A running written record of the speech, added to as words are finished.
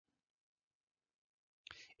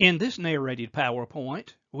In this narrated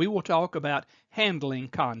PowerPoint, we will talk about handling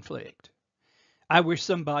conflict. I wish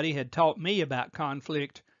somebody had taught me about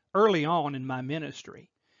conflict early on in my ministry.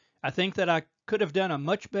 I think that I could have done a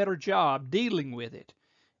much better job dealing with it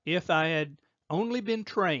if I had only been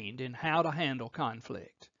trained in how to handle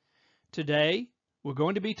conflict. Today, we're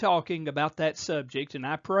going to be talking about that subject, and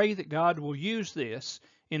I pray that God will use this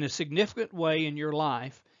in a significant way in your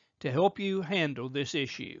life to help you handle this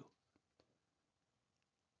issue.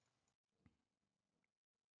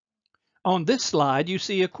 On this slide, you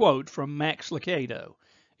see a quote from Max Lucado.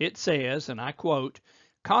 It says, and I quote,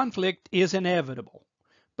 "Conflict is inevitable,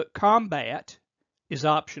 but combat is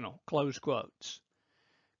optional," close quotes.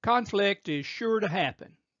 Conflict is sure to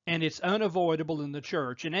happen, and it's unavoidable in the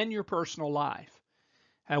church and in your personal life.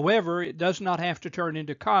 However, it does not have to turn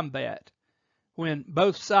into combat when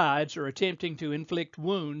both sides are attempting to inflict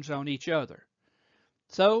wounds on each other.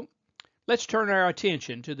 So, let's turn our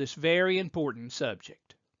attention to this very important subject.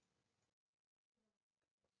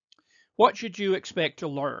 What should you expect to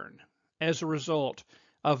learn as a result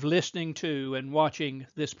of listening to and watching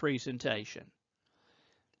this presentation?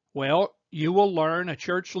 Well, you will learn a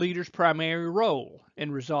church leader's primary role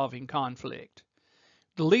in resolving conflict.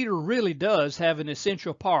 The leader really does have an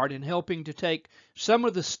essential part in helping to take some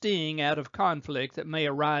of the sting out of conflict that may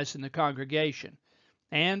arise in the congregation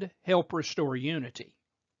and help restore unity.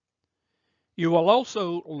 You will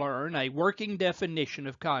also learn a working definition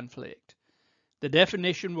of conflict. The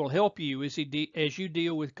definition will help you as you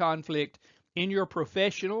deal with conflict in your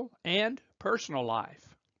professional and personal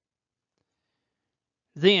life.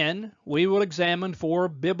 Then we will examine 4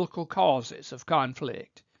 biblical causes of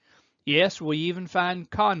conflict. Yes, we even find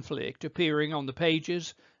conflict appearing on the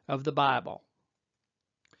pages of the Bible.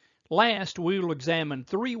 Last, we will examine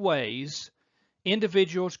 3 ways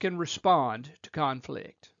individuals can respond to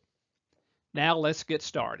conflict. Now let's get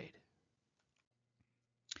started.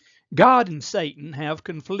 God and Satan have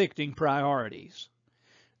conflicting priorities.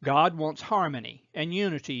 God wants harmony and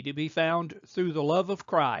unity to be found through the love of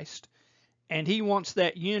Christ, and he wants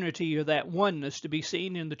that unity or that oneness to be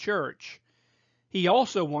seen in the church. He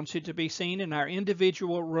also wants it to be seen in our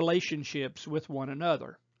individual relationships with one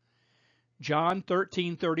another. John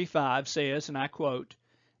 13:35 says, and I quote,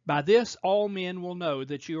 "By this all men will know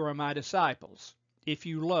that you are my disciples, if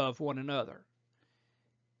you love one another."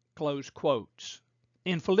 Close quotes.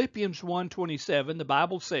 In Philippians 1:27, the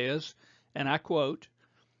Bible says, and I quote,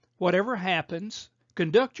 "Whatever happens,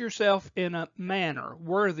 conduct yourself in a manner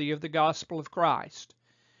worthy of the gospel of Christ.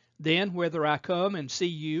 Then, whether I come and see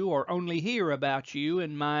you or only hear about you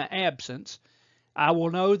in my absence, I will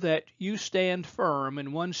know that you stand firm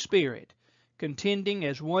in one spirit, contending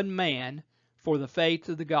as one man for the faith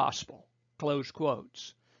of the gospel." Close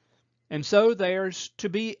quotes. And so there's to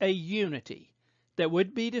be a unity that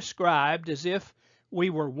would be described as if we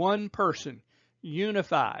were one person,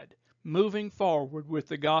 unified, moving forward with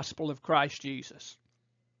the gospel of Christ Jesus.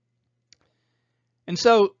 And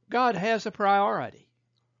so God has a priority.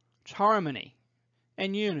 It's harmony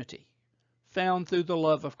and unity found through the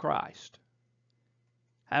love of Christ.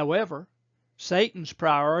 However, Satan's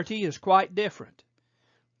priority is quite different.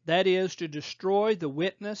 That is to destroy the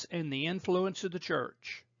witness and the influence of the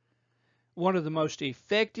church. One of the most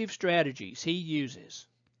effective strategies he uses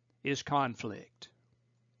is conflict.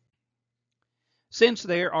 Since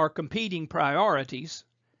there are competing priorities,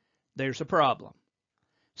 there's a problem.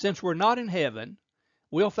 Since we're not in heaven,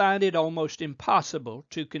 we'll find it almost impossible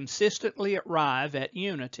to consistently arrive at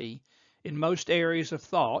unity in most areas of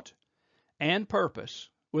thought and purpose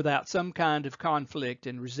without some kind of conflict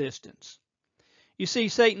and resistance. You see,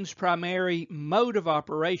 Satan's primary mode of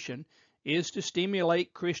operation is to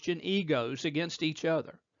stimulate Christian egos against each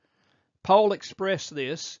other. Paul expressed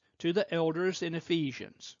this to the elders in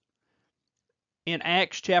Ephesians. In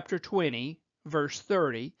Acts chapter 20, verse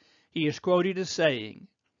 30, he is quoted as saying,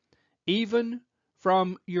 "Even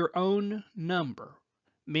from your own number,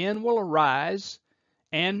 men will arise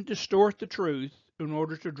and distort the truth in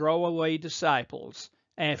order to draw away disciples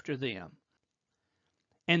after them."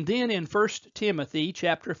 And then in 1 Timothy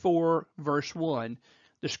chapter 4, verse 1,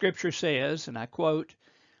 the scripture says, and I quote,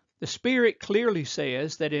 "The Spirit clearly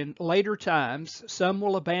says that in later times some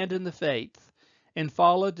will abandon the faith and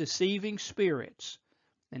follow deceiving spirits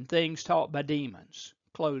and things taught by demons."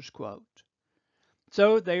 Close quote.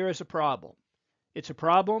 So there is a problem. It's a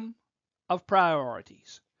problem of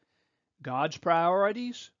priorities. God's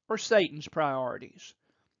priorities or Satan's priorities?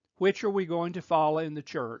 Which are we going to follow in the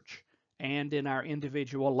church and in our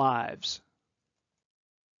individual lives?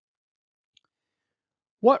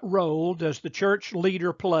 What role does the church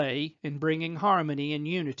leader play in bringing harmony and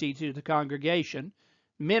unity to the congregation,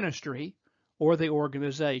 ministry, or the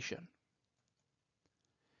organization?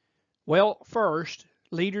 Well, first,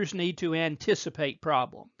 leaders need to anticipate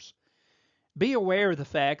problems. Be aware of the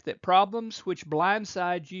fact that problems which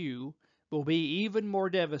blindside you will be even more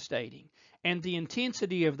devastating, and the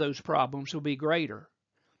intensity of those problems will be greater.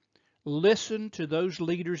 Listen to those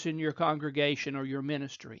leaders in your congregation or your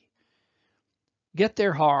ministry. Get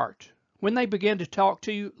their heart. When they begin to talk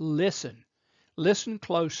to you, listen. Listen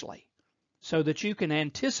closely so that you can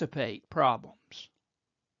anticipate problems.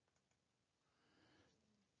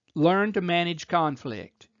 Learn to manage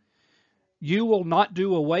conflict. You will not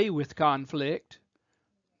do away with conflict.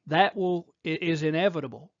 That is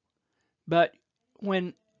inevitable. But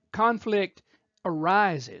when conflict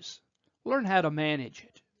arises, learn how to manage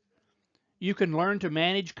it. You can learn to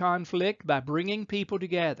manage conflict by bringing people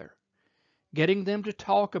together, getting them to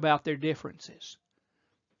talk about their differences.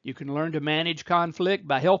 You can learn to manage conflict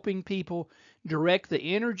by helping people direct the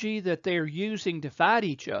energy that they're using to fight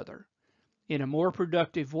each other in a more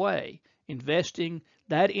productive way, investing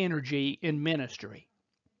that energy in ministry.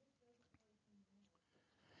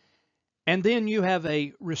 And then you have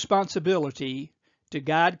a responsibility to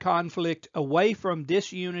guide conflict away from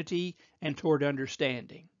disunity and toward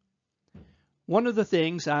understanding. One of the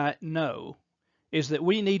things I know is that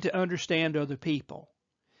we need to understand other people.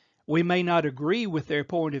 We may not agree with their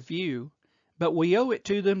point of view, but we owe it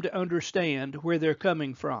to them to understand where they're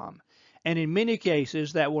coming from. And in many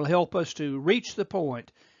cases, that will help us to reach the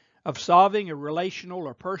point of solving a relational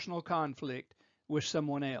or personal conflict with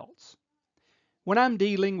someone else. When I'm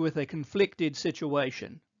dealing with a conflicted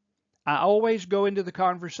situation, I always go into the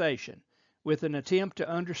conversation with an attempt to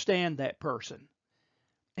understand that person.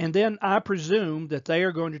 And then I presume that they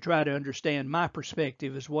are going to try to understand my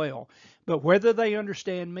perspective as well. But whether they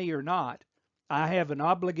understand me or not, I have an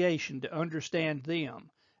obligation to understand them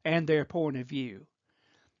and their point of view.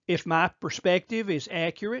 If my perspective is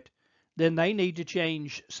accurate, then they need to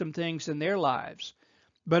change some things in their lives.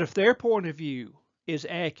 But if their point of view is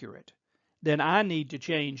accurate, then I need to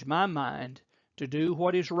change my mind to do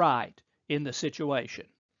what is right in the situation.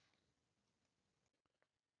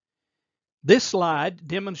 This slide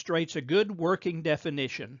demonstrates a good working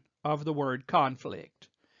definition of the word conflict.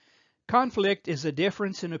 Conflict is a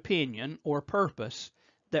difference in opinion or purpose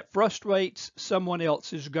that frustrates someone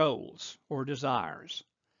else's goals or desires.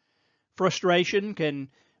 Frustration can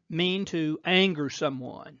mean to anger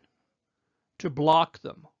someone, to block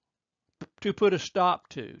them, to put a stop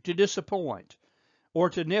to disappoint, or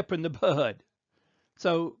to nip in the bud.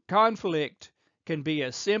 So conflict can be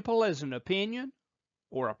as simple as an opinion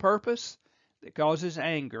or a purpose that causes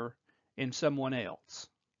anger in someone else.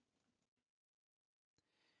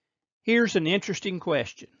 Here's an interesting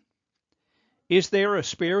question. Is there a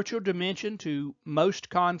spiritual dimension to most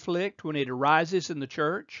conflict when it arises in the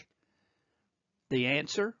church? The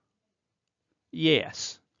answer?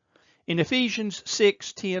 Yes. In Ephesians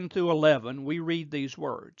 6:10-11, we read these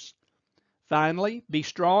words. Finally, be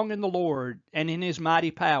strong in the Lord and in his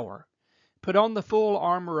mighty power. Put on the full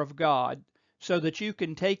armor of God so that you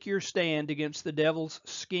can take your stand against the devil's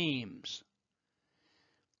schemes.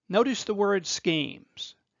 Notice the word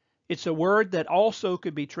schemes. It's a word that also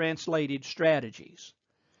could be translated strategies.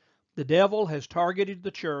 The devil has targeted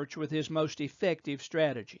the church with his most effective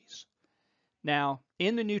strategies. Now,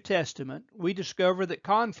 in the New Testament, we discover that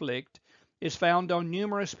conflict is found on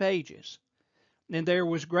numerous pages, and there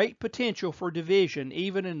was great potential for division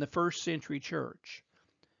even in the first century church.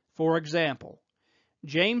 For example,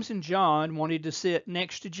 James and John wanted to sit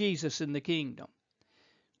next to Jesus in the kingdom.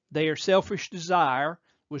 Their selfish desire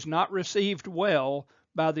was not received well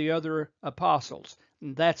by the other apostles,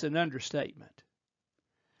 and that's an understatement.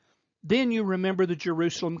 Then you remember the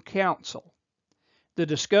Jerusalem Council. The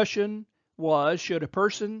discussion was, should a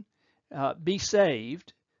person be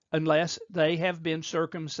saved unless they have been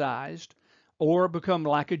circumcised or become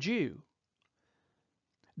like a Jew?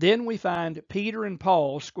 Then we find Peter and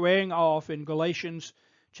Paul squaring off in Galatians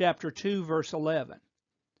chapter 2, verse 11.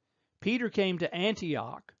 Peter came to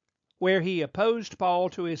Antioch, where he opposed Paul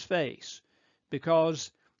to his face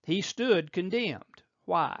because he stood condemned.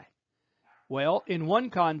 Why? Well, in one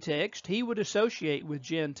context, he would associate with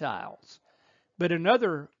Gentiles. But in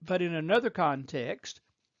another context,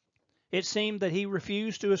 it seemed that he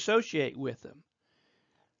refused to associate with them.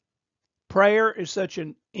 Prayer is such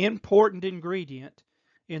an important ingredient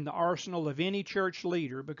in the arsenal of any church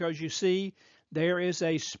leader because, you see, there is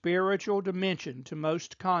a spiritual dimension to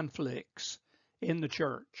most conflicts in the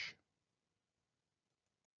church.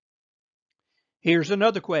 Here's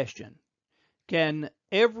another question. Can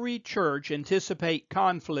every church anticipate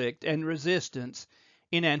conflict and resistance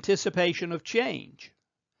in anticipation of change?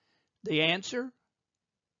 The answer?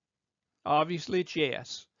 Obviously, it's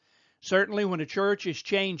yes. Certainly, when a church is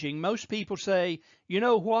changing, most people say, you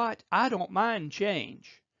know what, I don't mind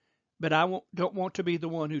change, but don't want to be the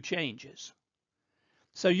one who changes.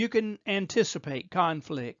 So you can anticipate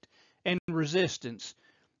conflict and resistance.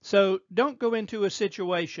 So don't go into a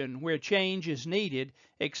situation where change is needed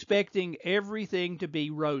expecting everything to be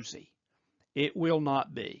rosy. It will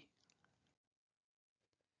not be.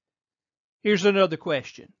 Here's another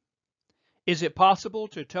question. Is it possible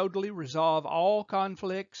to totally resolve all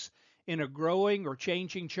conflicts in a growing or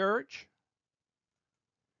changing church?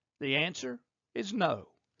 The answer is no.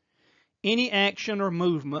 Any action or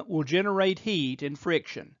movement will generate heat and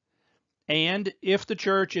friction. And if the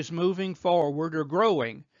church is moving forward or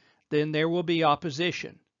growing, then there will be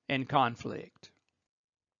opposition and conflict.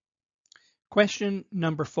 Question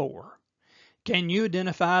number 4. Can you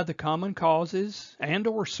identify the common causes and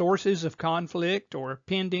or sources of conflict or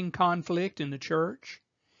pending conflict in the church?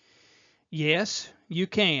 Yes, you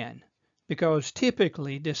can, because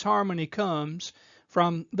typically disharmony comes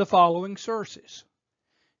from the following sources.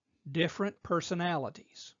 Different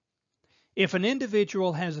personalities. If an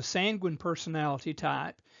individual has a sanguine personality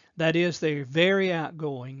type, that is, they're very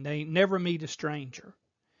outgoing, they never meet a stranger.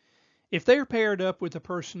 If they're paired up with a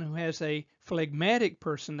person who has a phlegmatic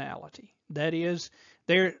personality, that is,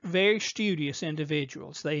 they're very studious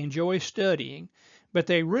individuals, they enjoy studying, but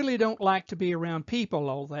they really don't like to be around people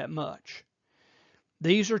all that much.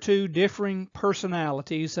 These are two differing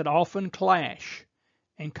personalities that often clash,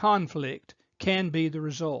 and conflict can be the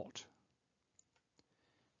result.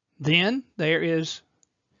 Then there is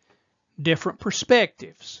different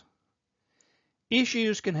perspectives.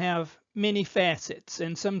 Issues can have many facets,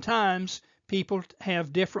 and sometimes people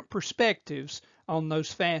have different perspectives on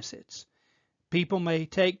those facets. People may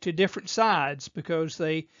take to different sides because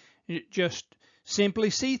they just simply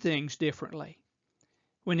see things differently.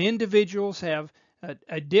 When individuals have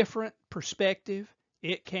a different perspective,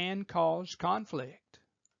 it can cause conflict.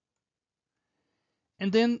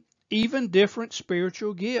 And then even different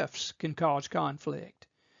spiritual gifts can cause conflict.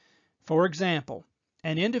 For example,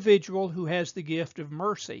 an individual who has the gift of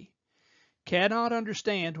mercy cannot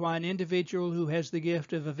understand why an individual who has the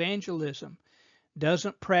gift of evangelism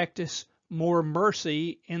doesn't practice more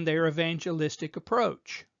mercy in their evangelistic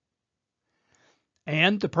approach.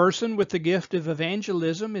 And the person with the gift of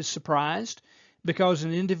evangelism is surprised because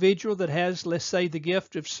an individual that has, let's say, the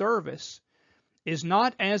gift of service is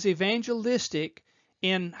not as evangelistic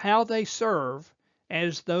in how they serve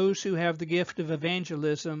as those who have the gift of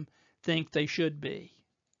evangelism think they should be.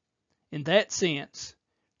 In that sense,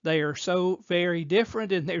 they are so very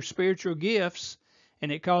different in their spiritual gifts,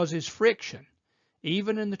 and it causes friction,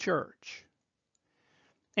 even in the church.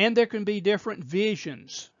 And there can be different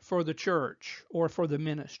visions for the church or for the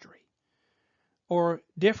ministry, or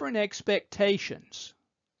different expectations.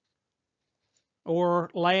 Or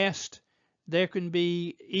last, there can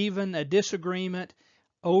be even a disagreement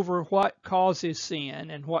over what causes sin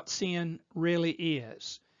and what sin really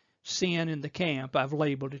is. Sin in the camp, I've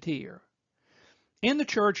labeled it here. In the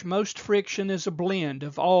church, most friction is a blend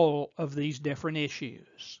of all of these different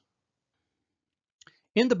issues.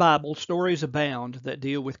 In the Bible, stories abound that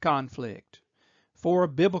deal with conflict. 4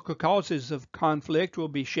 biblical causes of conflict will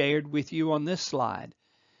be shared with you on this slide.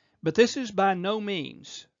 But this is by no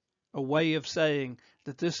means a way of saying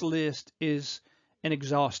that this list is an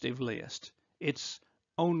exhaustive list. It's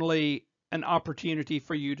only an opportunity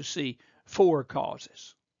for you to see 4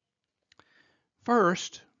 causes.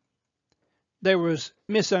 First, there was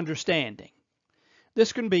misunderstanding.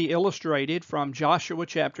 This can be illustrated from Joshua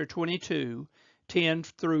chapter 22, 10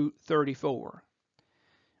 through 34.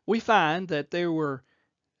 We find that there were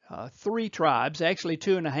 3 tribes, actually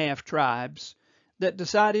 2.5 tribes, that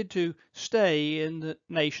decided to stay in the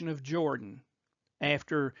nation of Jordan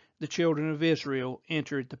after the children of Israel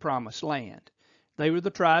entered the promised land. They were the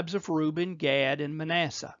tribes of Reuben, Gad, and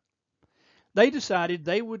Manasseh. They decided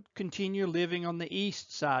they would continue living on the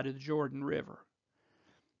east side of the Jordan River.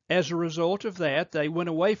 As a result of that, they went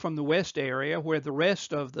away from the west area where the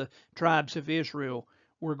rest of the tribes of Israel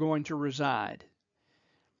were going to reside.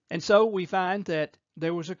 And so we find that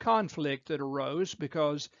there was a conflict that arose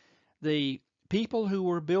because the people who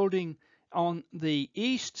were building on the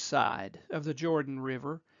east side of the Jordan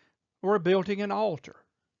River were building an altar.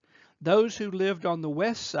 Those who lived on the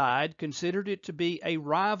west side considered it to be a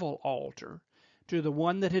rival altar to the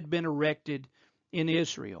one that had been erected in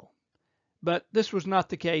Israel. But this was not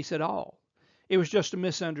the case at all. It was just a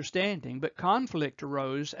misunderstanding, but conflict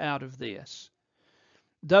arose out of this.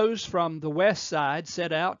 Those from the west side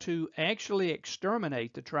set out to actually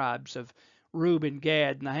exterminate the tribes of Reuben,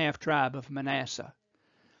 Gad, and the half-tribe of Manasseh.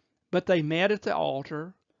 But they met at the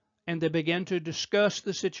altar, and they began to discuss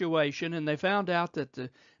the situation, and they found out that the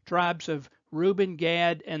tribes of Reuben,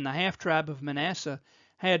 Gad, and the half-tribe of Manasseh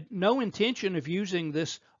had no intention of using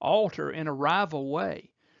this altar in a rival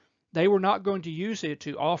way. They were not going to use it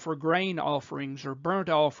to offer grain offerings or burnt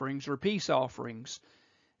offerings or peace offerings.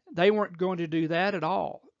 They weren't going to do that at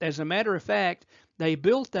all. As a matter of fact, they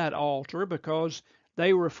built that altar because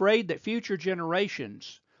they were afraid that future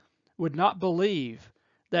generations would not believe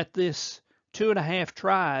that this 2.5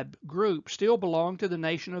 tribe group still belonged to the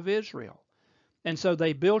nation of Israel. And so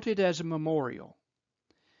they built it as a memorial.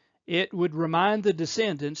 It would remind the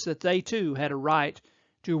descendants that they too had a right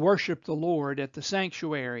to worship the Lord at the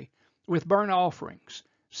sanctuary with burnt offerings,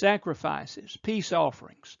 sacrifices, peace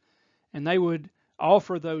offerings, and they would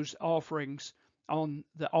offer those offerings on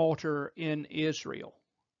the altar in Israel.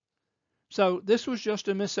 So this was just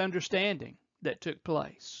a misunderstanding that took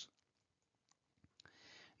place.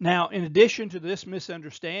 Now, in addition to this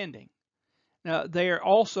misunderstanding, there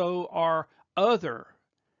also are other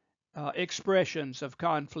expressions of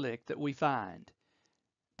conflict that we find.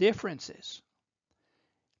 Differences.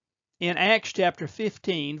 In Acts chapter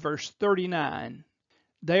 15, verse 39,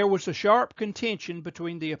 there was a sharp contention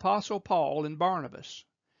between the Apostle Paul and Barnabas.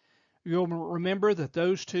 You'll remember that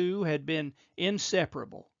those two had been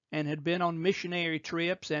inseparable and had been on missionary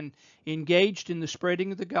trips and engaged in the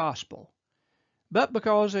spreading of the gospel. But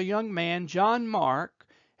because a young man, John Mark,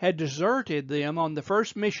 had deserted them on the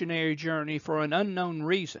first missionary journey for an unknown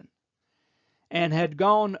reason, and had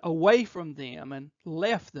gone away from them and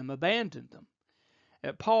left them, abandoned them,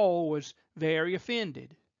 Paul was very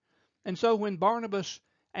offended. And so when Barnabas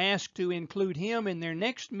asked to include him in their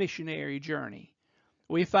next missionary journey,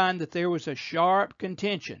 we find that there was a sharp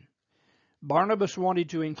contention. Barnabas wanted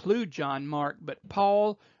to include John Mark, but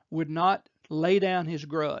Paul would not lay down his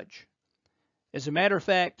grudge. As a matter of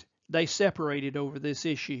fact, they separated over this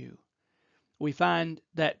issue. We find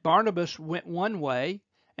that Barnabas went one way,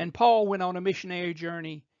 and Paul went on a missionary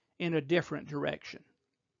journey in a different direction.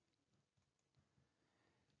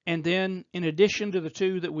 And then, in addition to the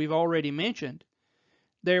two that we've already mentioned,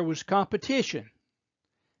 there was competition.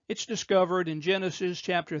 It's discovered in Genesis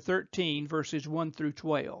chapter 13, verses 1 through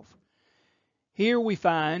 12. Here we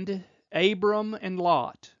find Abram and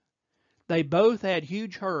Lot. They both had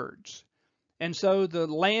huge herds, and so the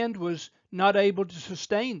land was not able to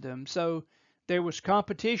sustain them, so there was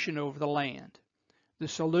competition over the land. The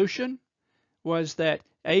solution was that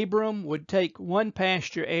Abram would take one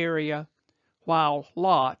pasture area while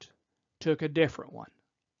Lot took a different one.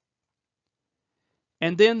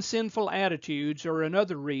 And then sinful attitudes are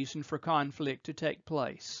another reason for conflict to take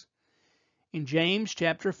place. In James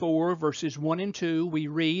chapter 4, verses 1 and 2, we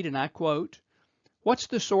read, and I quote, "What's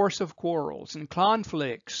the source of quarrels and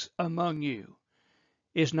conflicts among you?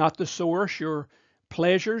 Is not the source your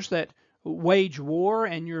pleasures that wage war,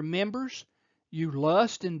 and your members? You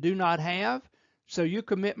lust and do not have, so you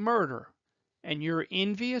commit murder. And you're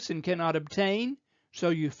envious and cannot obtain, so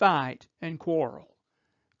you fight and quarrel."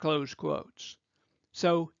 Close quotes.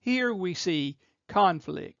 So here we see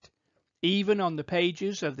conflict, even on the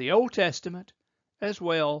pages of the Old Testament as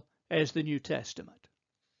well as the New Testament.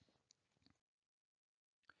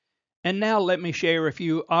 And now let me share a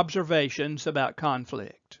few observations about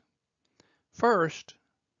conflict. First,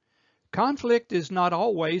 conflict is not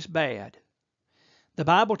always bad. The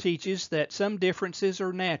Bible teaches that some differences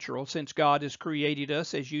are natural since God has created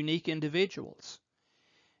us as unique individuals.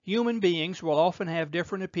 Human beings will often have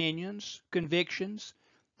different opinions, convictions,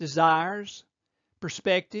 desires,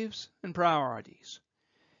 perspectives, and priorities.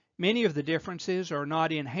 Many of the differences are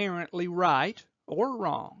not inherently right or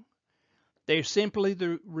wrong. They're simply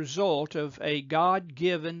the result of a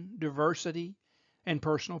God-given diversity and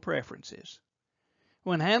personal preferences.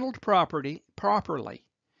 When handled properly,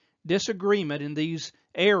 disagreement in these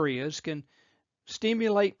areas can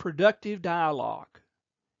stimulate productive dialogue,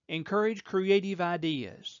 encourage creative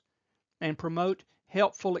ideas, and promote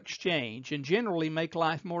helpful exchange, and generally make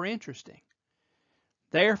life more interesting.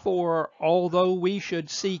 Therefore, although we should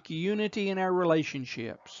seek unity in our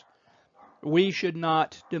relationships, we should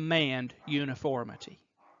not demand uniformity.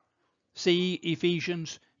 See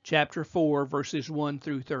Ephesians chapter 4, verses 1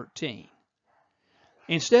 through 13.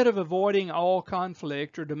 Instead of avoiding all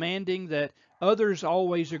conflict or demanding that others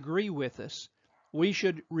always agree with us, we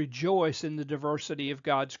should rejoice in the diversity of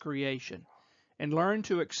God's creation and learn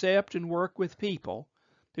to accept and work with people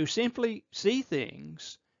who simply see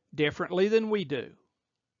things differently than we do.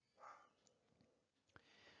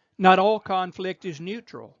 Not all conflict is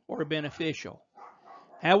neutral or beneficial.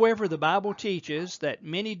 However, the Bible teaches that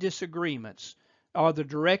many disagreements are the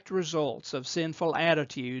direct results of sinful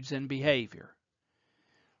attitudes and behavior.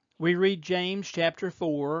 We read James chapter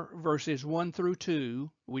 4, verses 1 through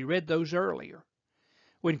 2. We read those earlier.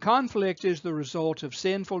 When conflict is the result of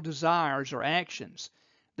sinful desires or actions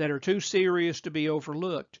that are too serious to be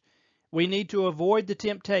overlooked, we need to avoid the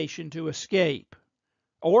temptation to escape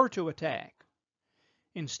or to attack.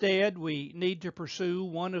 Instead, we need to pursue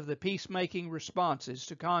one of the peacemaking responses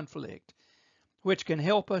to conflict, which can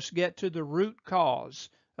help us get to the root cause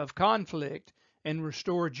of conflict and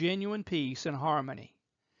restore genuine peace and harmony.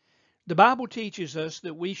 The Bible teaches us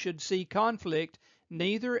that we should see conflict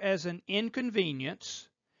neither as an inconvenience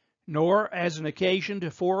nor as an occasion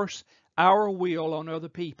to force our will on other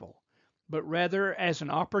people, but rather as an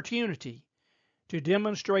opportunity to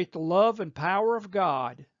demonstrate the love and power of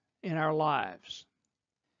God in our lives.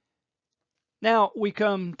 Now we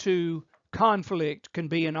come to conflict can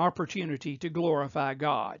be an opportunity to glorify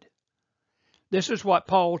God. This is what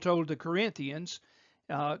Paul told the Corinthian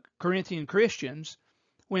Christians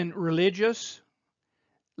when religious,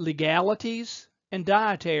 legalities, and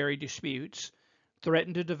dietary disputes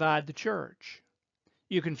threatened to divide the church.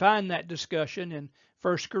 You can find that discussion in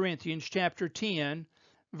 1 Corinthians chapter 10,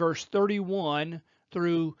 verse 31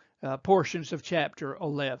 through portions of chapter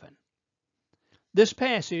 11. This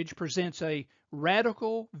passage presents a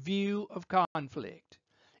radical view of conflict.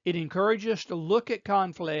 It encourages us to look at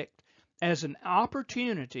conflict as an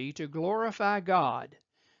opportunity to glorify God,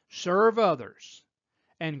 serve others,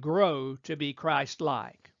 and grow to be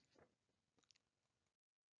Christ-like.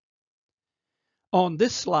 On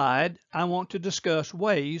this slide, I want to discuss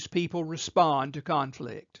ways people respond to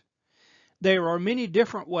conflict. There are many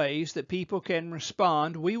different ways that people can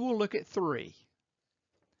respond. We will look at three.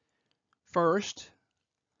 First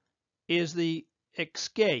is the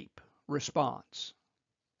escape response.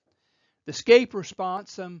 The escape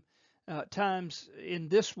response, sometimes in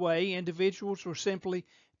this way, individuals will simply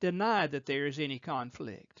deny that there is any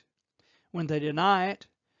conflict. When they deny it,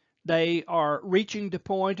 they are reaching the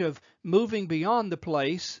point of moving beyond the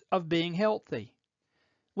place of being healthy.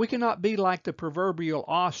 We cannot be like the proverbial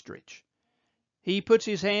ostrich. He puts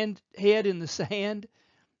his head in the sand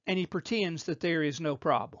and he pretends that there is no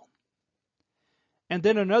problem. And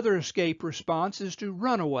then another escape response is to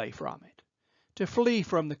run away from it, to flee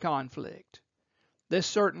from the conflict. This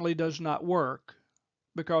certainly does not work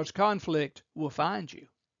because conflict will find you.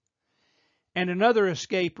 And another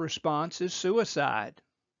escape response is suicide.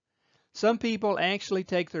 Some people actually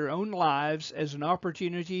take their own lives as an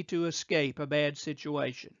opportunity to escape a bad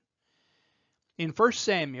situation. In 1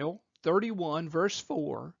 Samuel 31, verse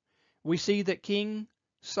 4, we see that King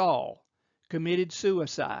Saul committed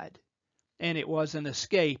suicide, and it was an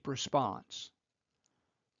escape response.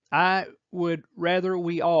 I would rather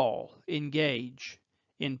we all engage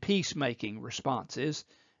in peacemaking responses,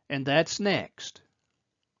 and that's next.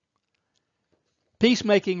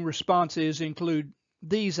 Peacemaking responses include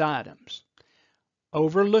these items.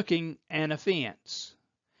 Overlooking an offense.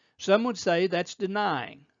 Some would say that's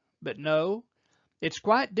denying, but no, it's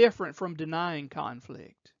quite different from denying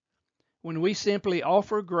conflict. When we simply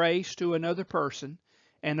offer grace to another person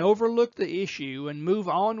and overlook the issue and move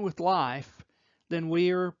on with life, then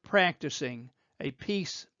we are practicing a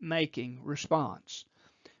peacemaking response.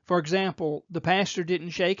 For example, the pastor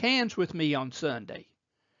didn't shake hands with me on Sunday.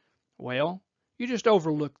 Well, you just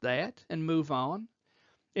overlook that and move on.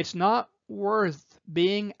 It's not worth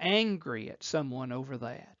being angry at someone over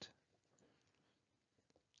that.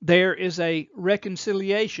 There is a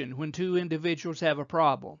reconciliation when two individuals have a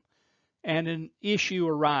problem and an issue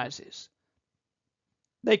arises.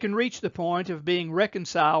 They can reach the point of being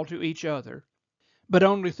reconciled to each other, but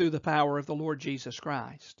only through the power of the Lord Jesus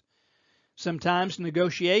Christ. Sometimes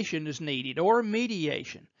negotiation is needed, or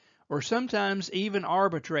mediation, or sometimes even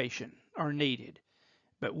arbitration are needed.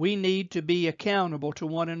 But we need to be accountable to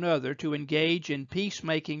one another to engage in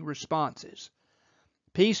peacemaking responses.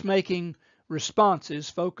 Peacemaking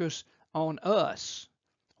responses focus on us,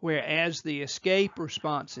 whereas the escape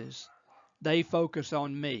responses, they focus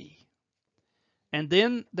on me. And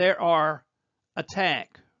then there are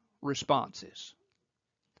attack responses.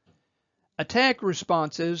 Attack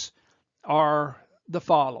responses are the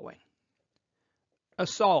following.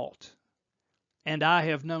 Assault. And I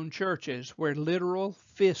have known churches where literal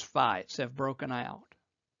fist fights have broken out.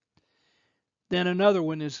 Then another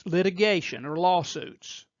one is litigation or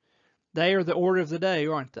lawsuits. They are the order of the day,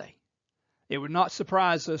 aren't they? It would not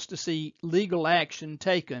surprise us to see legal action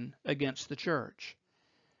taken against the church.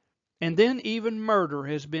 And then even murder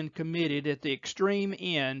has been committed at the extreme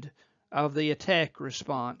end of the attack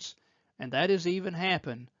response, and that has even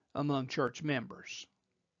happened among church members.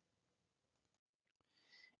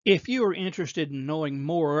 If you are interested in knowing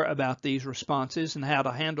more about these responses and how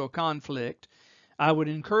to handle conflict, I would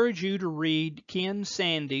encourage you to read Ken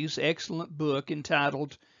Sande's excellent book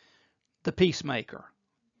entitled The Peacemaker.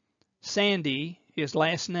 Sande, his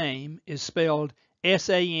last name, is spelled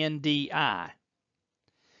S-A-N-D-I.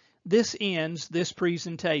 This ends this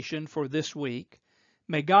presentation for this week.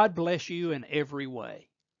 May God bless you in every way.